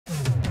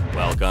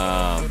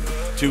Welcome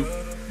to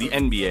the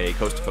NBA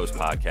Coast to Coast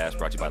podcast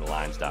brought to you by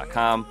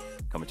thelines.com.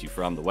 Coming to you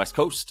from the West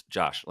Coast,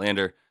 Josh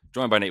Lander,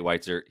 joined by Nate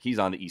Weitzer. He's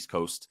on the East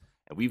Coast.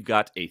 And we've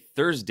got a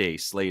Thursday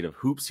slate of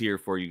hoops here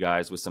for you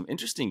guys with some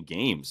interesting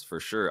games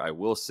for sure. I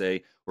will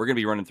say we're going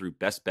to be running through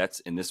best bets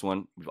in this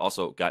one. We've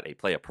also got a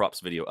play of props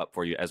video up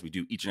for you as we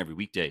do each and every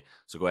weekday.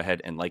 So go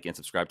ahead and like and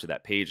subscribe to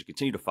that page and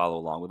continue to follow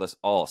along with us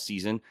all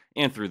season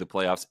and through the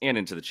playoffs and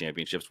into the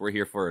championships. We're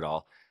here for it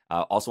all.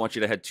 Also want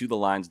you to head to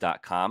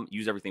thelines.com.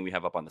 Use everything we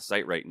have up on the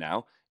site right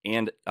now,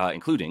 and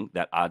including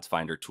that odds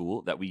finder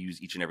tool that we use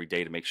each and every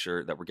day to make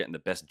sure that we're getting the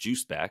best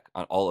juice back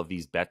on all of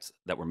these bets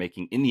that we're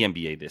making in the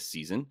NBA this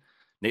season.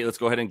 Nate, let's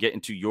go ahead and get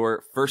into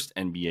your first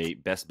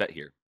NBA best bet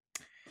here.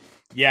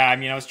 Yeah, I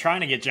mean, I was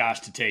trying to get Josh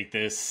to take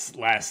this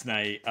last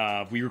night.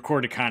 We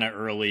recorded kind of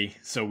early,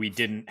 so we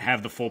didn't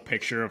have the full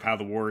picture of how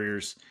the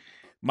Warriors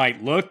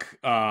might look.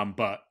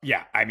 But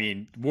yeah, I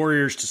mean,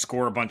 Warriors to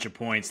score a bunch of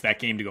points, that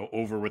game to go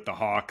over with the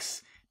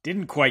Hawks.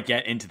 Didn't quite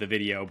get into the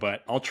video,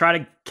 but I'll try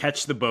to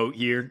catch the boat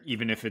here,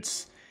 even if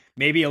it's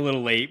maybe a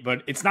little late.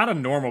 But it's not a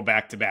normal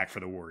back-to-back for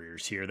the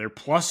Warriors here. They're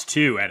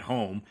 +2 at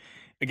home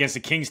against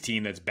a Kings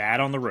team that's bad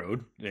on the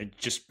road. They're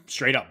just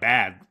straight up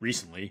bad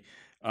recently.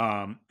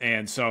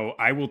 And so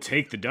I will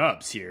take the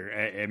dubs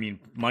here. I mean,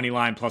 money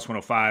line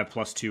 +105,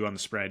 +2 on the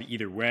spread.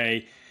 Either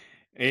way,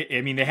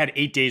 I mean, they had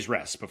 8 days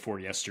rest before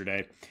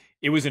yesterday.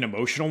 It was an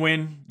emotional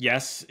win.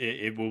 Yes,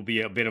 it will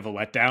be a bit of a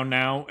letdown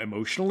now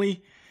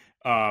emotionally.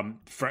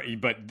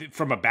 But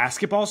from a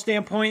basketball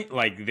standpoint,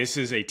 like, this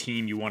is a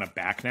team you want to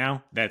back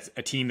now. That's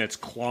a team that's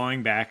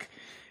clawing back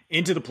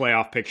into the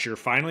playoff picture,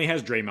 finally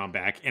has Draymond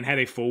back, and had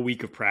a full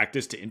week of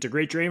practice to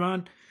integrate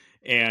Draymond.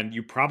 And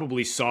you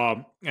probably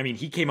saw, I mean,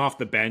 he came off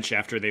the bench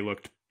after they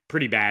looked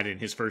pretty bad in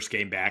his first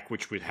game back,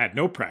 which had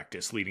no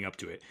practice leading up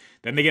to it.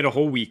 Then they get a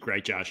whole week,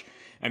 right, Josh?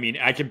 I mean,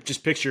 I can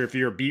just picture, if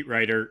you're a beat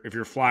writer, if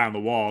you're a fly on the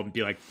wall, and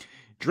be like,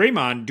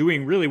 Draymond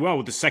doing really well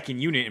with the second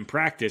unit in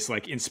practice,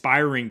 like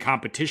inspiring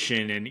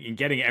competition and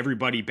getting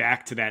everybody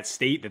back to that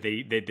state that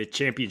the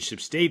championship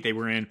state they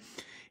were in.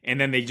 And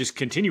then they just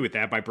continue with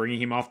that by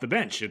bringing him off the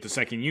bench at the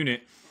second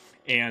unit,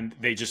 and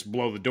they just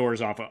blow the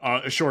doors off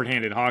a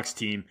shorthanded Hawks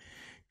team,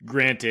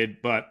 granted.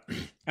 But,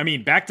 I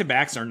mean,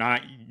 back-to-backs are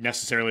not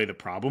necessarily the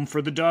problem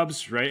for the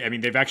Dubs, right? I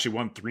mean, they've actually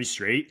won 3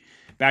 straight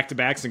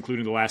back-to-backs,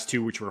 including the last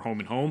 2, which were home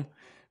and home.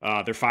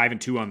 They're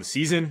 5-2 on the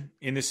season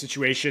in this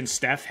situation.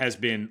 Steph has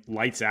been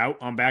lights out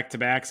on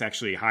back-to-backs,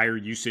 actually higher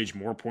usage,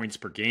 more points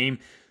per game.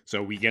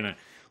 So we're going to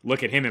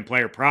look at him in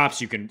player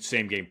props. You can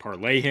same game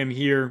parlay him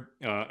here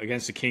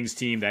against the Kings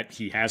team that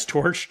he has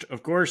torched,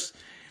 of course.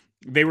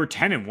 They were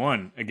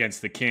 10-1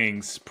 against the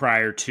Kings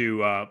prior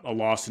to a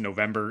loss in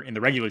November in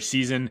the regular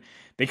season.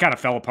 They kind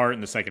of fell apart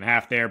in the second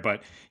half there,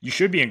 but you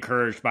should be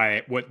encouraged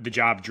by what the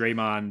job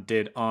Draymond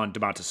did on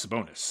Domantas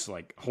Sabonis,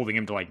 like holding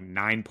him to like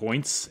 9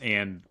 points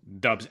and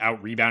Dubs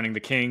out rebounding the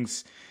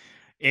Kings.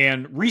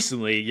 And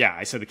recently, yeah,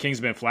 I said the Kings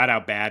have been flat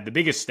out bad. The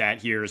biggest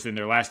stat here is in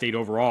their last 8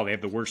 overall, they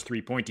have the worst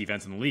 3-point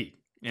defense in the league.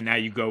 And now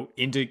you go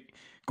into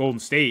Golden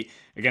State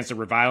against a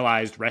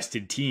revitalized,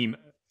 rested team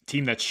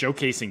that's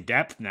showcasing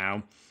depth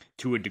now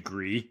to a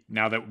degree,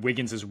 now that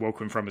Wiggins has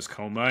woken from his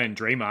coma and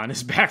Draymond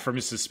is back from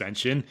his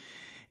suspension.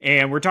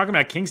 And we're talking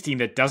about a Kings team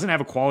that doesn't have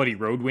a quality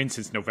road win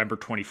since November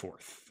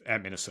 24th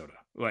at Minnesota.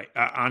 Like,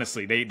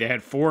 honestly, they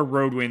had 4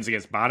 road wins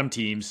against bottom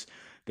teams.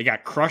 They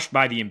got crushed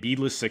by the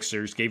Embiidless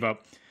Sixers, gave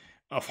up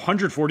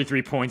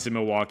 143 points in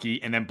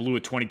Milwaukee, and then blew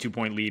a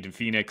 22-point lead in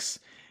Phoenix.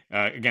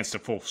 Against a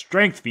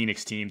full-strength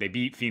Phoenix team. They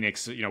beat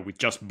Phoenix, with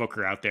just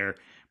Booker out there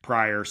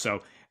prior.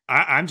 So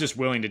I'm just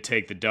willing to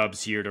take the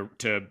Dubs here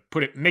to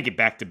make it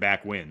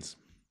back-to-back wins.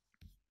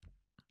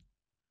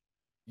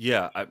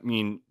 Yeah, I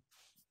mean,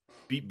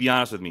 be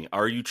honest with me.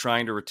 Are you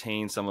trying to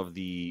retain some of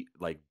the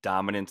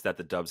dominance that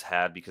the Dubs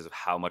had because of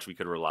how much we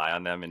could rely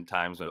on them in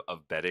times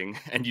of betting,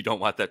 and you don't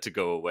want that to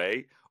go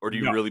away? Or do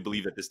you really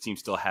believe that this team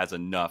still has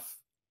enough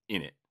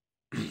in it?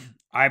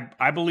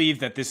 I believe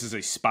that this is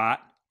a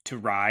spot to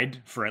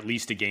ride for at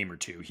least a game or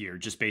 2 here,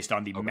 just based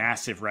on the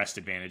massive rest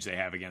advantage they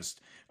have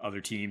against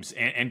other teams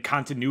and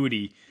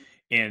continuity.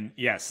 And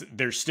yes,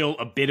 there's still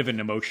a bit of an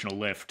emotional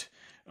lift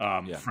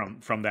from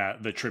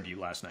the tribute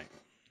last night.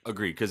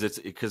 Agreed, because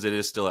it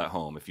is still at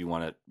home. If you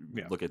want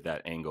to look at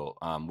that angle,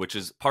 which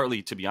is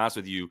partly, to be honest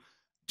with you,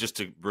 just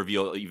to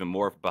reveal even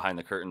more behind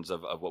the curtains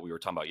of what we were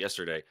talking about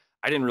yesterday.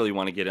 I didn't really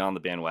want to get on the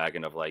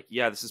bandwagon of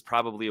this is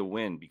probably a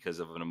win because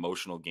of an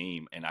emotional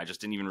game. And I just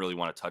didn't even really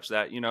want to touch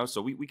that,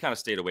 So we kind of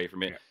stayed away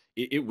from it.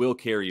 Yeah. It will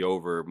carry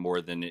over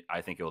more than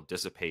I think it'll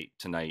dissipate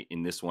tonight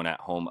in this one at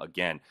home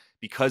again.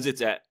 Because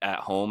it's at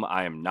home,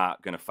 I am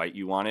not going to fight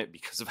you on it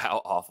because of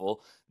how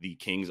awful the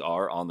Kings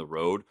are on the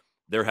road.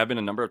 There have been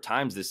a number of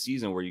times this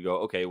season where you go,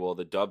 okay, well,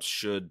 the Dubs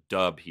should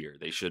dub here.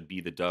 They should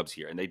be the Dubs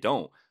here. And they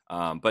don't.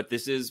 But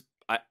this is,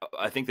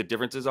 I think the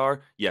differences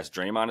are, yes,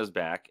 Draymond is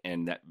back,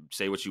 and that,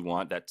 say what you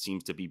want, that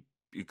seems to be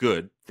a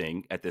good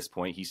thing at this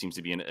point. He seems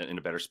to be in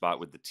a better spot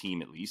with the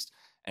team, at least.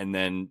 And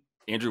then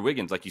Andrew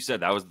Wiggins, like you said,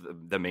 that was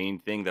the main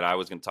thing that I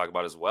was going to talk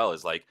about as well,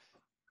 is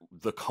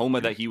the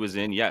coma that he was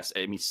in, yes.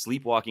 I mean,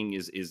 sleepwalking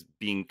is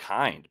being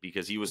kind,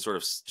 because he was sort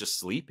of just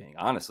sleeping,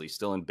 honestly,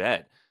 still in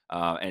bed.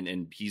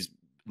 And he's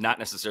not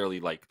necessarily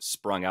like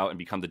sprung out and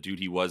become the dude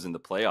he was in the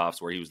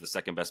playoffs, where he was the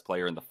second best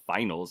player in the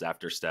finals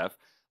after Steph,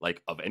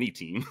 like of any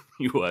team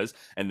he was,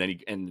 and then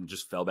and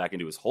just fell back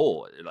into his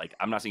hole. Like,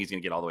 I'm not saying he's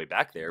going to get all the way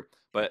back there,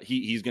 but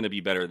he's going to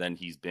be better than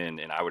he's been,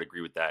 and I would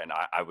agree with that. And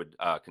I would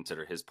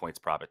consider his points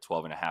prop at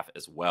 12.5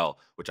 as well,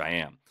 which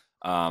I am.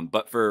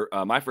 But for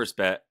my first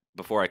bet,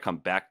 before I come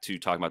back to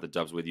talking about the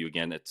Dubs with you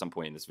again at some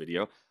point in this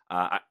video,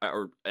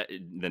 or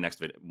the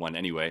next one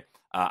anyway,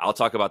 I'll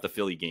talk about the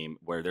Philly game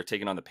where they're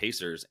taking on the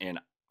Pacers. And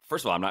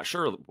first of all, I'm not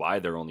sure why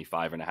they're only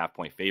 5.5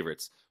 point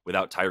favorites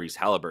without Tyrese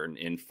Halliburton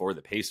in for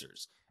the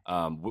Pacers.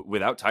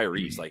 Without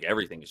Tyrese, like,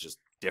 everything is just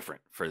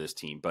different for this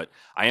team. But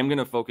I am going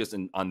to focus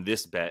on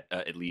this bet,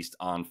 at least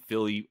on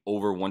Philly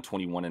over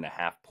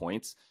 121.5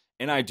 points.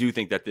 And I do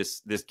think that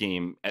this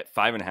game at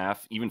 5.5,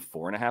 even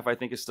 4.5, I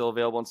think is still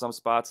available in some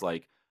spots.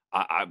 Like,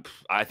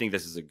 I think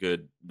this is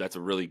that's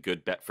a really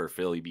good bet for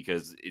Philly,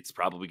 because it's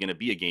probably going to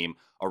be a game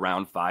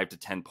around 5 to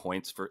 10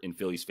 points in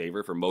Philly's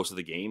favor for most of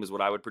the game, is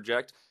what I would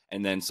project.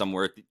 And then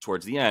somewhere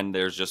towards the end,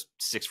 there's just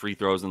 6 free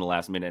throws in the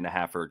last minute and a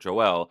half for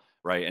Joel,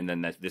 right? And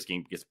then this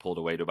game gets pulled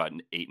away to about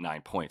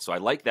 8-9 points. So I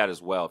like that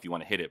as well if you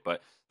want to hit it.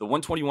 But the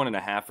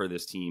 121.5 for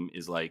this team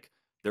is like,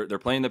 they're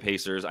playing the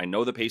Pacers. I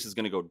know the pace is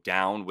going to go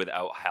down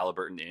without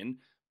Halliburton in,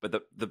 but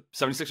the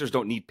 76ers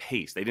don't need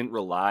pace. They didn't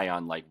rely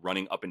on like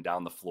running up and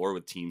down the floor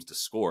with teams to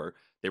score.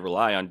 They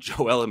rely on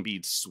Joel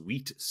Embiid's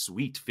sweet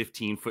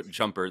 15-foot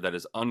jumper that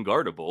is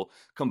unguardable,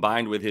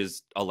 combined with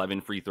his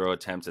 11 free throw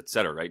attempts,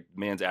 etc. Right?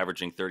 Man's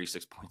averaging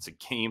 36 points a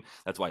game.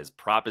 That's why his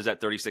prop is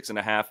at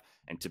 36.5.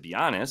 And to be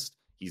honest,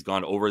 he's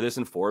gone over this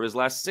in 4 of his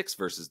last 6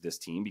 versus this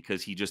team,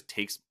 because he just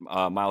takes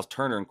Miles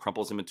Turner and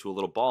crumples him into a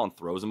little ball and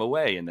throws him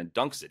away and then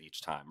dunks it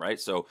each time, right?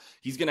 So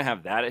he's going to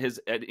have that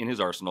in his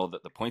arsenal.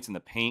 The points in the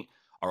paint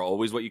are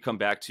always what you come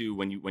back to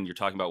when you're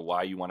talking about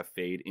why you want to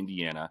fade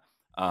Indiana.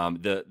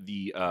 The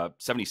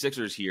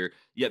 76ers here,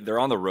 yeah, they're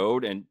on the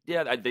road, and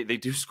yeah, they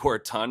do score a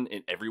ton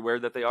everywhere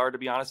that they are, to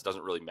be honest. It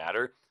doesn't really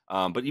matter.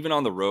 But even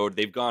on the road,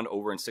 they've gone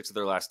over in 6 of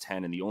their last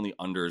 10, and the only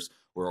unders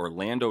were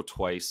Orlando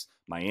twice,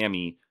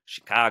 Miami,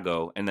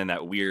 Chicago, and then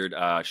that weird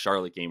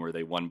Charlotte game where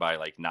they won by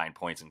like 9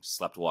 points and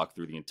slept walk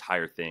through the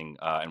entire thing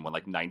and won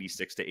like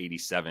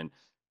 96-87.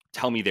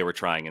 Tell me they were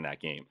trying in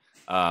that game.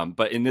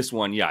 But in this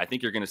one, yeah, I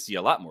think you're going to see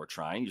a lot more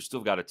trying. You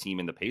still got a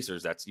team in the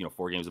Pacers that's,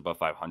 4 games above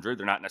 500.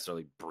 They're not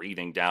necessarily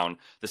breathing down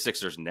the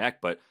Sixers' neck,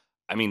 but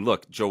I mean,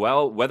 look,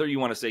 Joel, whether you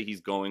want to say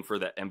he's going for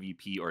the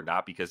MVP or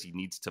not, because he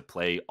needs to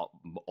play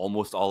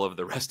almost all of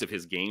the rest of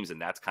his games,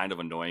 and that's kind of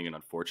annoying and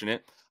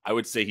unfortunate, I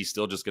would say he's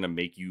still just going to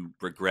make you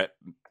regret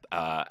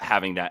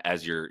having that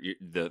as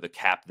the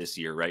cap this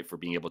year, right, for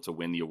being able to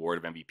win the award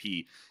of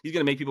MVP. He's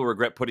going to make people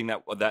regret putting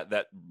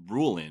that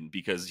rule in,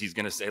 because he's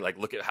going to say, like,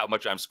 look at how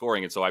much I'm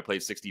scoring, and so I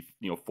played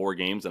 64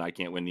 games and I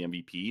can't win the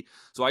MVP.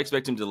 So I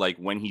expect him to, like,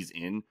 when he's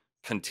in,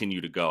 continue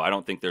to go. I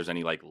don't think there's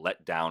any like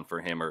let down for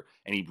him or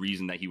any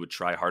reason that he would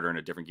try harder in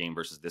a different game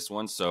versus this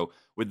one. So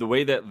with the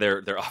way that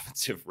their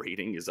offensive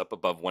rating is up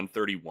above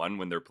 131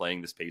 when they're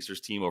playing this Pacers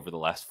team over the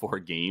last 4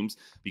 games,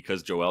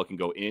 because Joel can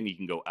go in, he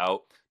can go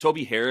out.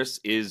 Toby Harris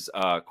is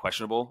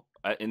questionable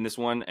in this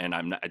one, and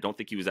I don't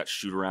think he was at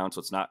shoot around, so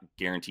it's not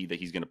guaranteed that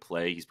he's going to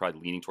play. He's probably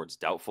leaning towards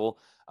doubtful.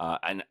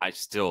 And I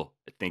still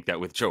think that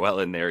with Joel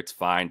in there, it's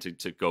fine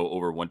to go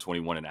over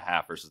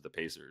 121.5 versus the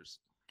Pacers.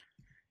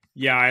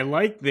 Yeah, I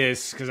like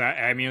this because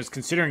I was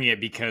considering it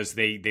because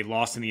they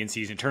lost in the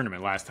in-season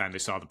tournament last time they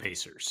saw the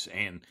Pacers.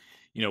 And,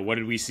 what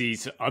did we see?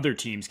 Other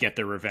teams get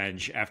their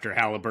revenge after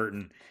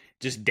Halliburton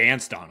just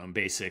danced on them,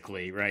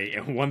 basically, right?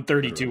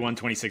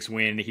 132-126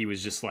 win. He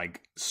was just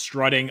like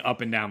strutting up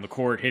and down the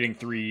court, hitting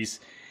threes.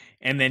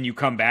 And then you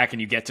come back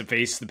and you get to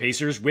face the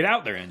Pacers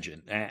without their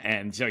engine.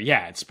 And so,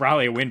 yeah, it's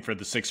probably a win for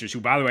the Sixers,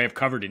 who, by the way, have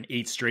covered in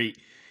 8 straight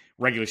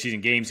regular season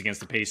games against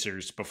the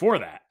Pacers before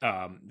that.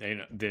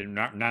 They're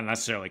not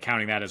necessarily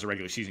counting that as a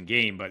regular season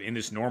game, but in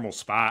this normal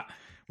spot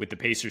with the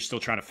Pacers still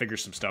trying to figure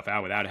some stuff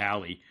out without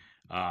Hallie,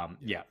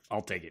 yeah,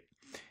 I'll take it.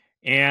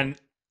 And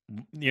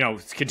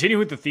continue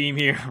with the theme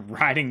here,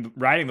 riding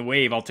the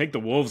wave. I'll take the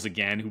Wolves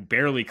again, who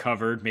barely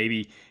covered.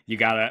 Maybe you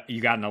got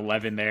an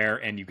 11 there,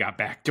 and you got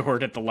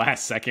backdoored at the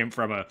last second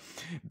from a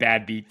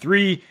bad beat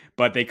 3,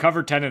 but they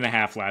covered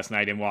 10.5 last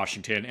night in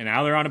Washington, and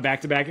now they're on a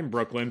back-to-back in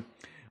Brooklyn.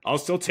 I'll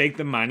still take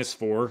them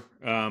 -4.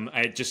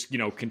 I just,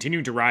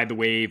 continue to ride the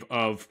wave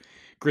of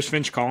Chris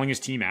Finch calling his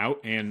team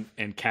out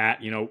and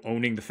Cat,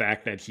 owning the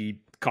fact that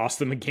he cost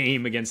them a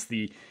game against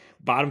the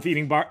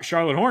bottom-feeding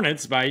Charlotte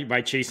Hornets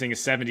by chasing a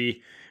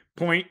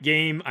 70-point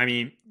game. I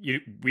mean,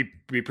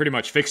 we pretty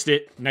much fixed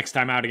it. Next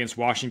time out against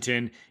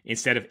Washington,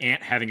 instead of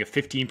Ant having a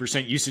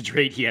 15% usage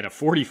rate, he had a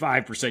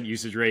 45%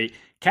 usage rate.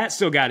 Cat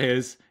still got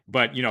his,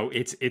 but,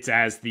 it's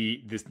as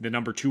the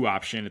number 2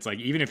 option. It's like,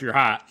 even if you're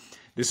hot,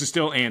 this is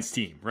still Ant's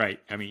team, right?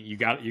 I mean, you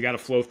got to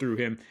flow through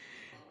him.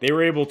 They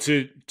were able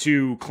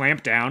to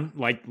clamp down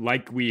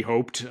like we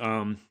hoped.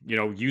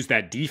 Use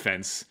that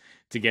defense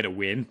to get a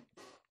win.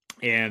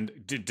 And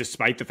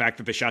despite the fact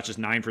that they shot just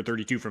 9 for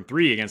 32 from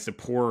three against a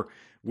poor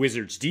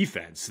Wizards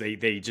defense,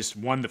 they just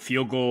won the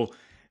field goal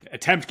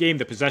attempt game,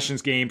 the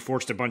possessions game,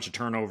 forced a bunch of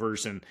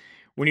turnovers. And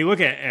when you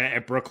look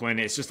at Brooklyn,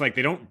 it's just like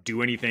they don't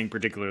do anything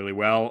particularly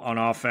well on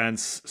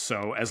offense.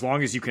 So as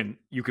long as you can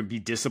be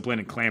disciplined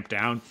and clamp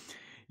down,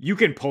 you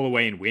can pull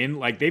away and win.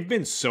 Like, they've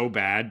been so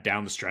bad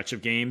down the stretch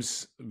of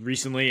games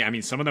recently. I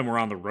mean, some of them were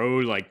on the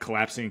road, like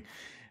collapsing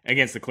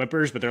against the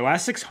Clippers, but their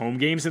last 6 home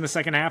games in the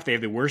second half, they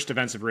have the worst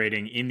defensive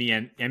rating in the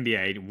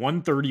NBA,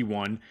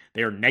 131.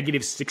 They are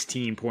negative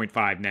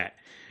 16.5 net.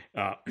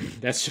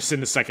 That's just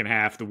in the second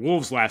half. The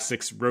Wolves' last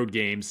 6 road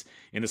games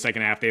in the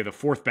second half, they have the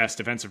 4th best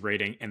defensive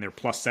rating, and they're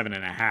plus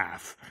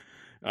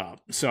 7.5.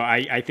 So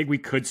I think we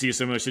could see a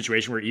similar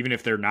situation where even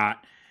if they're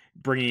not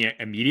bringing it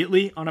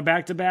immediately on a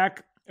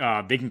back-to-back,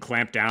 they can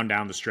clamp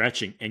down the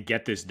stretch and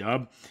get this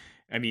dub.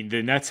 I mean,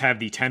 the Nets have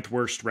the 10th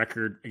worst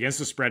record against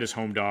the spread as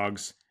home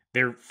dogs.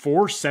 They're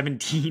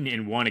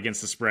 4-17-1 against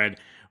the spread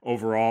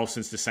overall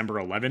since December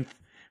 11th.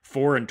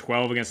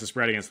 4-12 against the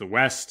spread against the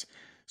West.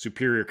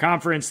 Superior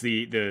conference.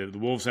 The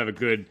Wolves have a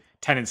good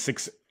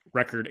 10-6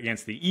 record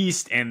against the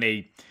East, and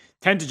they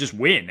tend to just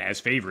win as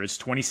favorites.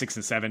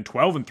 26-7,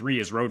 12-3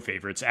 as road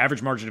favorites.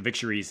 Average margin of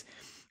victories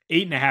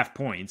 8.5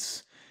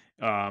 points.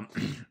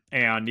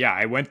 And yeah,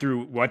 I went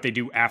through what they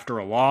do after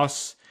a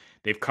loss.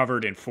 They've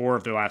covered in 4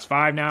 of their last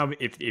 5 now,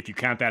 if you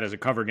count that as a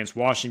cover against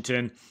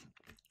Washington.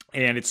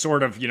 And it's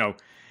sort of,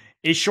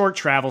 a short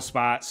travel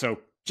spot.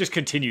 So just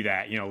continue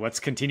that. Let's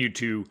continue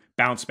to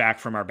bounce back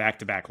from our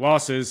back-to-back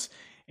losses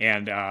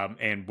and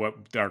what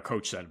our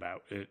coach said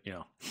about it,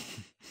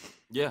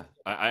 Yeah,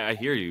 I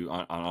hear you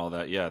on all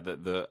that. Yeah,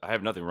 I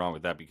have nothing wrong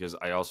with that, because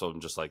I also am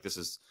just like, this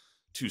is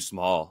too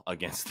small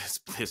against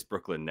this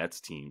Brooklyn Nets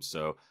team.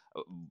 So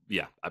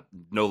yeah,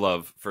 no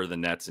love for the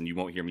Nets, and you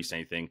won't hear me say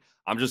anything.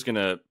 I'm just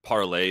gonna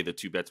parlay the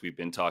 2 bets we've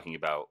been talking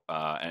about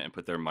and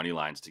put their money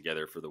lines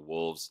together for the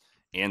Wolves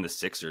and the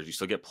Sixers. You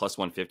still get plus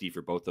 150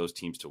 for both those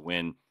teams to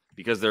win,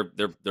 because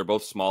they're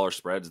both smaller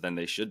spreads than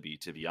they should be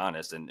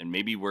honest. And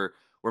maybe we're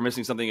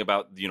missing something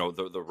about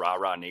the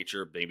rah-rah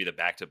nature, maybe the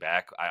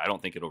back-to-back. I don't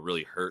think it'll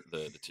really hurt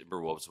the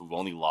Timberwolves, who've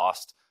only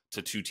lost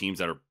to 2 teams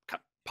that are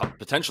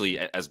potentially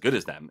as good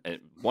as them.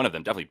 One of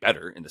them definitely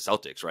better in the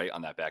Celtics, right,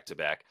 on that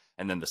back-to-back.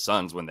 And then the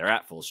Suns, when they're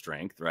at full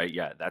strength, right?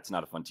 Yeah, that's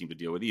not a fun team to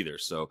deal with either.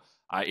 So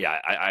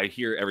I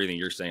hear everything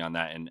you're saying on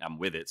that, and I'm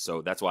with it.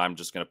 So that's why I'm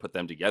just going to put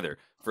them together.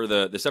 For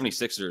the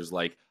 76ers,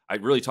 like, I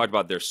really talked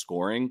about their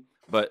scoring,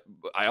 but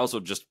I also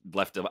just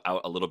left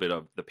out a little bit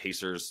of the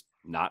Pacers'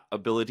 not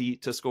ability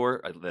to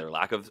score, their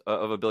lack of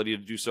ability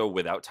to do so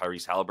without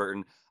Tyrese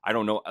Halliburton. I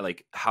don't know,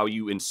 like, how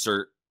you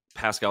insert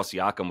Pascal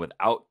Siakam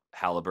without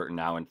Halliburton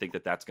now and think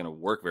that that's going to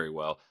work very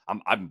well.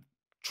 I'm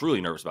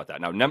truly nervous about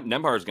that. Now,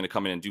 Nembhard is going to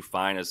come in and do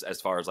fine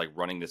as far as like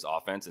running this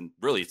offense, and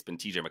really it's been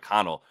TJ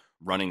McConnell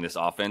running this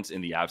offense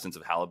in the absence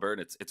of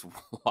Halliburton. It's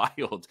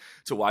wild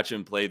to watch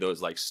him play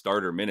those like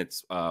starter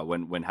minutes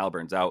when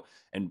Halliburton's out,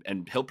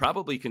 and he'll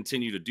probably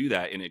continue to do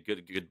that in a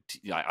good.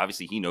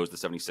 Obviously, he knows the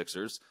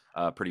 76ers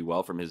pretty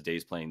well from his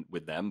days playing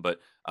with them,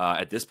 but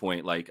at this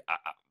point, like,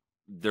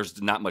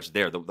 there's not much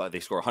there. They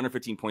score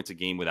 115 points a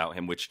game without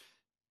him, which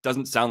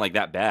doesn't sound like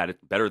that bad.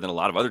 It's better than a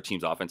lot of other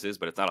teams' offenses,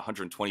 but it's not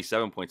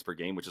 127 points per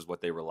game, which is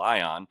what they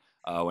rely on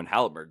when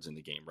Halliburton's in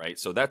the game, right?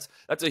 So that's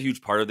a huge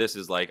part of this.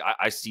 Is like,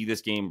 I see this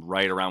game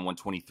right around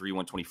 123,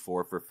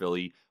 124 for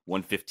Philly,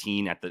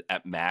 115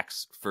 at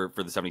max for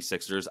the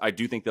 76ers. I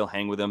do think they'll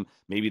hang with them.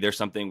 Maybe there's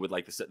something with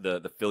like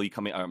the Philly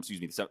coming,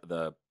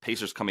 the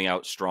Pacers coming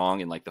out strong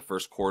in like the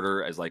first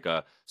quarter as like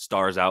a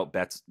stars out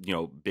bets,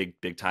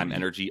 big time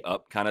energy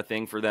up kind of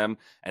thing for them,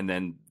 and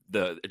then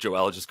the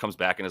Joel just comes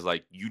back and is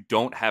like, you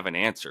don't have an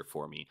answer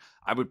for me.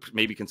 I would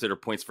maybe consider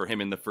points for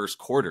him in the first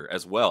quarter,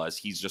 as well, as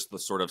he's just the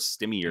sort of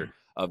stimmier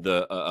of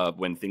the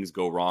when things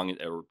go wrong,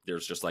 or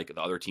there's just like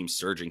the other team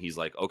surging. He's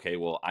like, okay,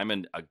 well, I'm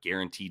a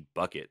guaranteed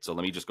bucket, so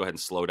let me just go ahead and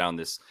slow down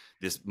this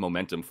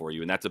momentum for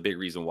you. And that's a big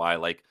reason why,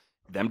 like,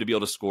 them to be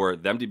able to score,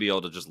 them to be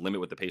able to just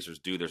limit what the Pacers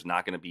do, there's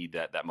not going to be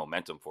that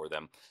momentum for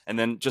them. And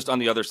then just on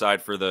the other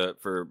side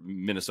for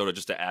Minnesota,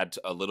 just to add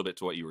a little bit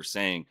to what you were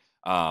saying,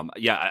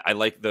 I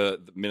like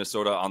the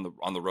Minnesota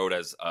on the road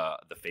as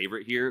the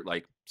favorite here.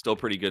 Like, still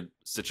pretty good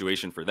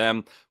situation for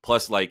them.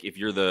 Plus, like, if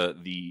you're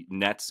the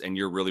Nets and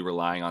you're really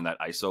relying on that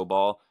ISO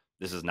ball,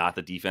 this is not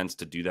the defense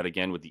to do that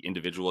again with the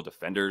individual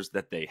defenders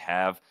that they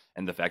have,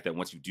 and the fact that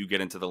once you do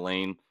get into the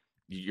lane,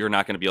 you're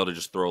not going to be able to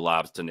just throw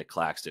lobs to Nick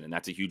Claxton. And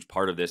that's a huge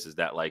part of this, is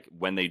that, like,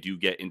 when they do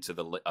get into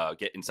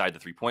get inside the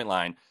 3-point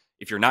line,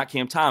 if you're not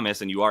Cam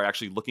Thomas and you are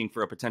actually looking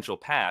for a potential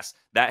pass,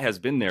 that has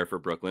been there for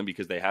Brooklyn,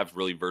 because they have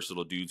really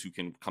versatile dudes who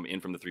can come in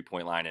from the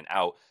 3-point line and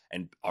out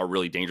and are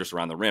really dangerous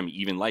around the rim,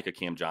 even like a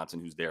Cam Johnson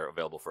who's there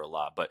available for a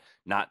lob. But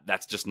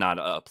that's just not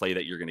a play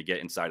that you're going to get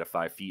inside of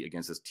 5 feet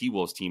against this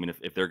T-Wolves team. And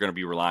if they're going to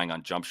be relying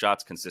on jump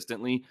shots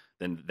consistently,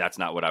 then that's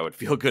not what I would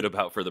feel good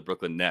about for the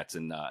Brooklyn Nets.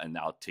 And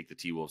I'll take the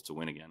T-Wolves to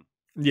win again.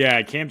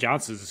 Yeah, Cam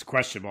Johnson is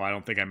questionable. I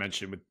don't think I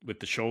mentioned with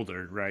the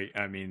shoulder, right?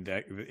 I mean,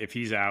 that if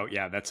he's out,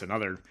 yeah, that's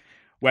another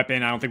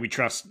weapon. I don't think we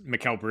trust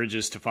Mikal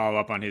Bridges to follow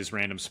up on his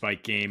random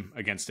spike game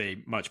against a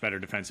much better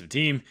defensive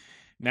team.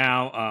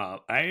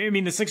 Now, I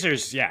mean, the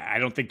Sixers, I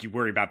don't think you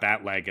worry about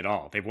that leg at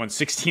all. They've won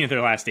 16 of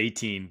their last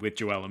 18 with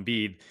Joel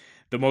Embiid.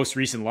 The most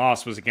recent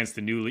loss was against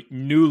the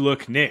new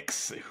look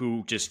Knicks,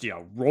 who just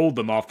rolled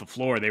them off the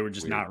floor. They were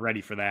just not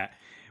ready for that.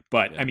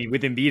 But I mean,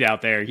 with Embiid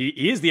out there,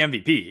 he is the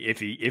MVP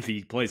if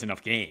he plays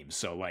enough games.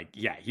 So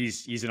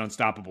he's an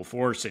unstoppable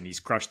force, and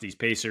he's crushed these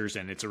Pacers,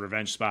 and it's a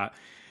revenge spot.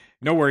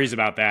 No worries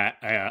about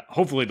that.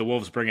 Hopefully, the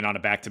Wolves bring it on a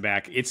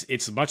back-to-back.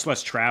 It's much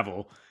less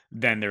travel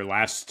than their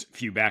last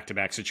few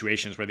back-to-back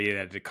situations where they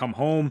had to come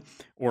home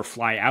or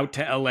fly out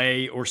to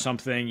LA or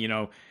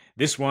something.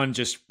 This one,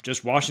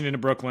 just Washington to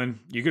Brooklyn.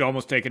 You could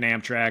almost take an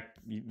Amtrak.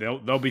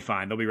 They'll be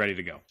fine. They'll be ready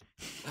to go.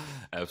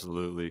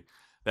 Absolutely.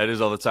 That is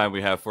all the time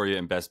we have for you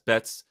in Best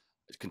Bets.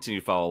 Continue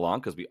to follow along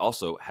because we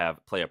also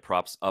have player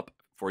props up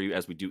for you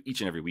as we do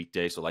each and every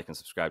weekday. So like and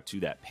subscribe to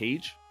that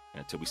page.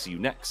 And until we see you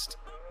next,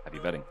 happy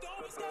betting.